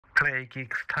Play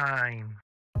Geeks Time.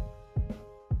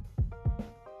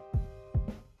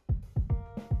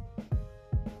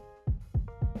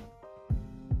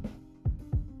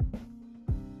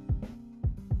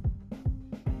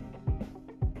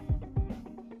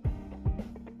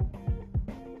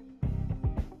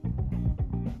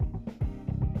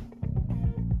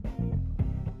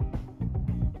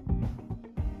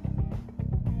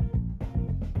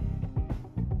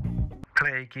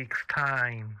 Play Geeks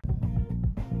Time.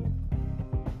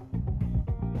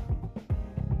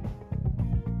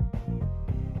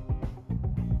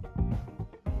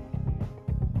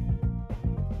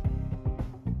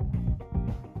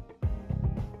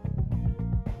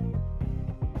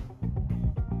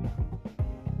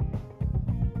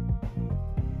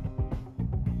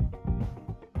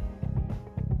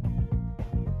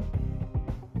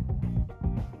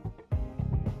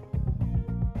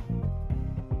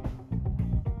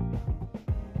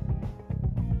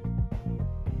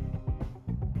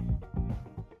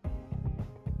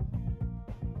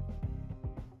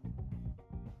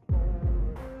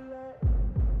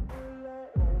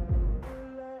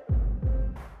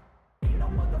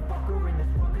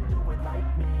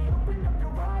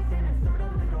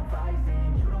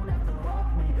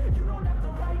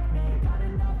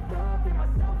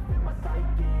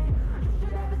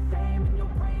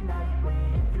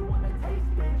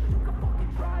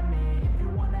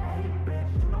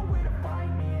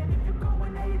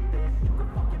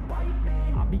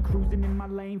 Cruising in my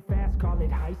lane fast, call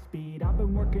it high speed. I've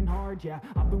been working hard, yeah,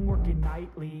 I've been working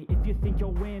nightly. If you think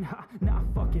you'll win, ha, not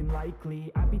fucking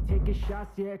likely. I be taking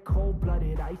shots, yeah,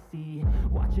 cold-blooded, icy.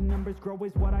 Watching numbers grow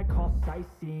is what I call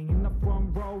sightseeing. In the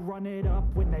front row, run it up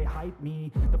when they hype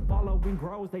me. The following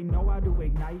grows, they know how to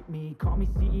ignite me. Call me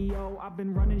CEO, I've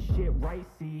been running shit right,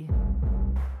 see.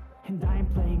 And I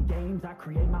ain't playing games, I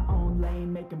create my own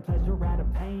lane, making pleasure out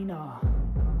of pain,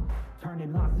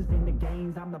 turning losses into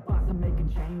gains. I'm the boss, I'm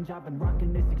making change. I've been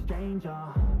rocking this exchange,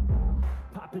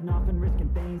 popping off and risking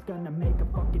things. Gonna make a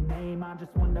fucking name. I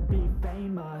just wanna be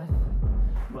famous,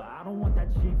 but I don't want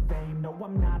that cheap fame. No,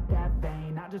 I'm not that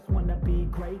vain. I just wanna be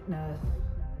greatness.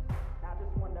 I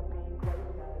just wanna be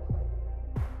greatness.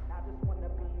 I just wanna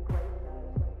be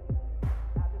greatness.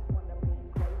 I just wanna be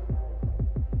greatness.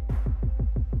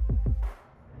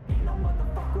 Ain't no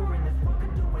motherfucker in this world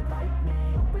can do it like me.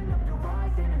 Open up your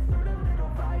eyes and insert a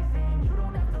little rising. You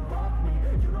don't have to love me,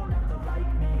 you don't have to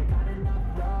like me. Got enough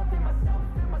love in myself,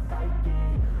 in my psyche.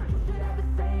 You should have the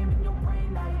same in your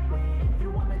brain nightly. If you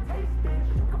wanna taste, bitch,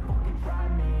 you can fucking try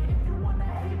me. If you wanna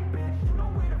hate, bitch, you know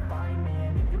where to find me.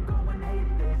 And if you go and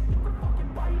hate this, you can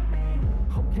fucking bite me.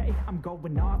 Okay, I'm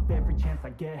going off every chance I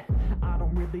get. I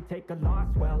don't really take a loss,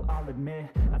 well, I'll admit.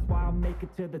 That's why I'll make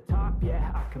it to the top,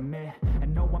 yeah, I commit.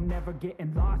 And no, I'm never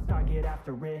getting lost, I get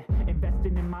after it.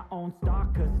 Investing in my own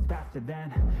stock, cause it's faster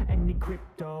than any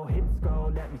crypto hits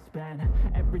go, let me spend.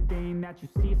 Everything that you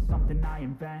see is something I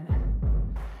invent,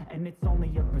 and it's only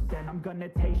a percent. I'm gonna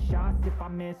take shots, if I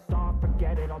miss all,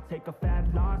 forget it. I'll take a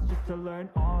fat loss just to learn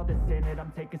all that's in it.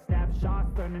 I'm taking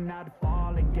snapshots, learning how to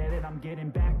fall and get it. I'm getting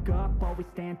back up, always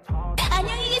stand tall.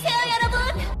 안녕히 계세요,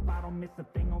 여러분. I don't miss a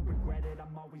thing or regret it.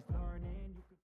 I'm always learning.